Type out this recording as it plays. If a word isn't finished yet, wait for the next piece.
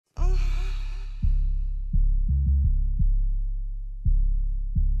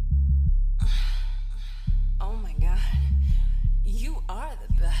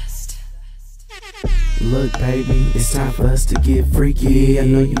Look, baby, it's time for us to get freaky. I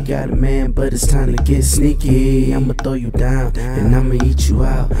know you got a man, but it's time to get sneaky. I'ma throw you down, and I'ma eat you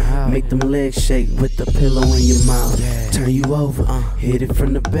out. Make them legs shake with the pillow in your mouth. Turn you over, hit it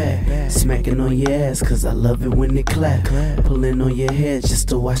from the back. Smacking on your ass, cause I love it when it clap. Pulling on your head just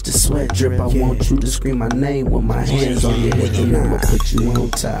to watch the sweat drip. I want you to scream my name with my hands on your head. And I'ma put you on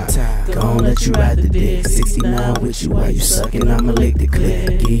top. Gon' let you ride the dick. 69 with you while you sucking, I'ma lick the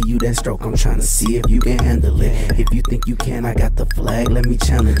clip. Give you that stroke, I'm tryna see if you can handle it. If you think you can, I got the flag, let me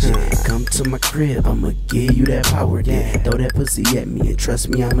challenge it. Come to my crib, I'ma give you that power dick. Throw that pussy at me and trust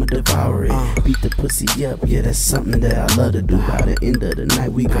me, I'ma devour it. Beat the pussy up, yeah, that's something that I love to do. By the end of the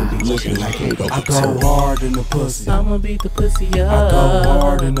night, we gon' be looking like ain't go. I go hard in the pussy. I'ma beat the pussy up. I go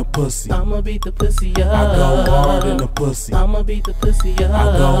hard in the pussy. I'ma beat the pussy up. I go hard in the pussy. I'ma beat the pussy up.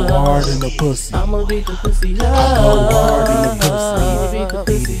 I go hard in the pussy. I'ma beat the pussy up. I go hard in the pussy. I'ma beat the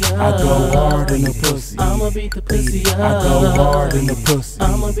pussy up. I go hard in the pussy. I'ma beat the pussy up. I go hard in the pussy.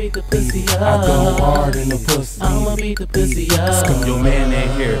 I'ma beat the pussy up. I go hard in the pussy. I'ma beat the pussy up. Your man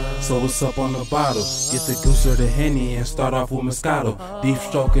ain't here, so what's up on the bottle? Get the goose or the Henny and start off with Moscato. Deep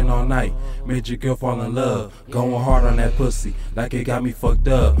stroking all night, made your girl fall in love. Going hard on that pussy, like it got me fucked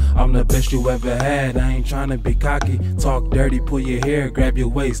up. I'm the best you ever had, I ain't tryna be cocky. Talk dirty, pull your hair, grab your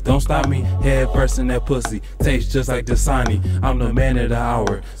waist, don't stop me. Head first in that pussy, tastes just like Dasani. I'm the man of the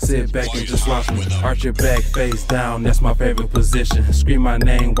hour, sit back and just watch me. Arch your back, face down, that's my favorite position. Scream my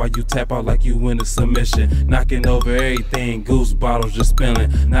name while you tap out like you win a submission. Knocking over everything, goose bottles just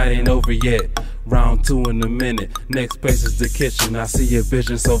spilling. Night ain't over yet. Round 2 in a minute. Next place is the kitchen. I see your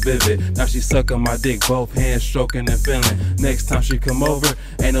vision so vivid. Now she sucking my dick, both hands stroking and feeling. Next time she come over,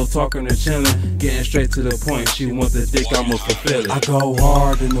 ain't no talking or chilling. Getting straight to the point. She want the dick, I'ma fulfill it. I go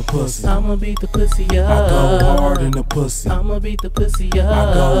hard in the pussy. I'ma beat the pussy up. I go hard in the pussy. I'ma beat the pussy up.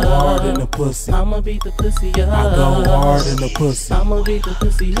 I go hard in the pussy. I'ma beat the pussy up. I go hard in the pussy. I'ma beat the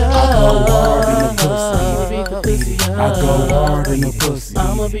pussy up. I go hard in the pussy. I'ma beat the pussy up. I go hard in the pussy.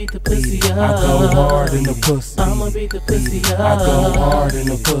 I'ma beat the pussy up. I go hard in the pussy. I'ma beat the pussy up. I go hard in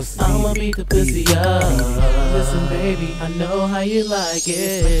the pussy. I'ma beat the pussy up. Listen, baby, I know how you like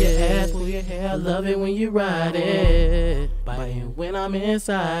it. Smack your ass, pull your hair, I love it when you ride it. Biting when I'm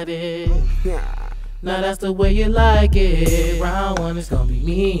inside it. Now that's the way you like it. Round 1, it's gonna be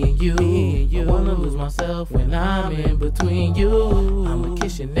me and you. I wanna lose myself when I'm in between you. I'ma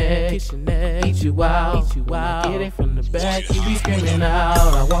kiss your neck, eat you out. When I get it from the back, you be screaming out.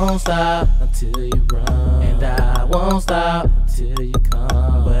 I won't stop until you run, and I won't stop until you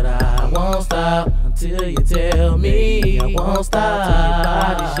come. But I won't stop until you tell me. I won't stop till your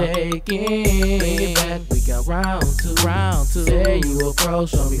body shaking. Bring it back, we got round 2. Say you a pro,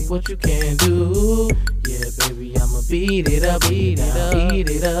 show me what you can do. Yeah, baby, I'ma beat it up, beat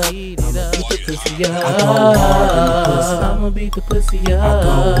it up. I'ma beat the pussy up. I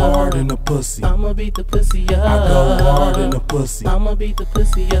go hard in the pussy. I'ma beat the pussy up. I go hard in the pussy. I'ma beat the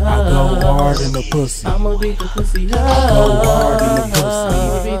pussy up. I go hard in the pussy. I'ma beat the pussy up. I go hard in the pussy.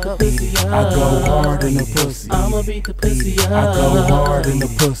 I'ma beat the pussy up. I go hard in the pussy. I'ma beat the pussy up. I go hard in the pussy. I'ma beat the pussy up. I go hard in the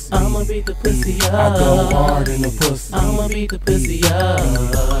pussy. I'ma beat the pussy up. I go hard in the pussy. I'ma beat the pussy up.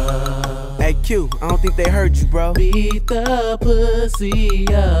 Hey Q, I don't think they heard you, bro. Beat the pussy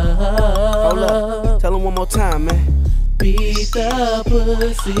up. Hold up, tell them one more time, man. Beat the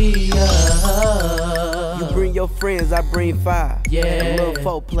pussy up. You bring your friends, I bring 5. Yeah. A little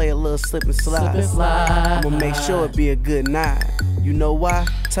folk play a little slip and slide. I'ma make sure it be a good night. You know why?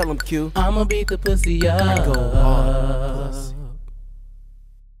 Tell them Q. I'ma beat the pussy up. I go hard.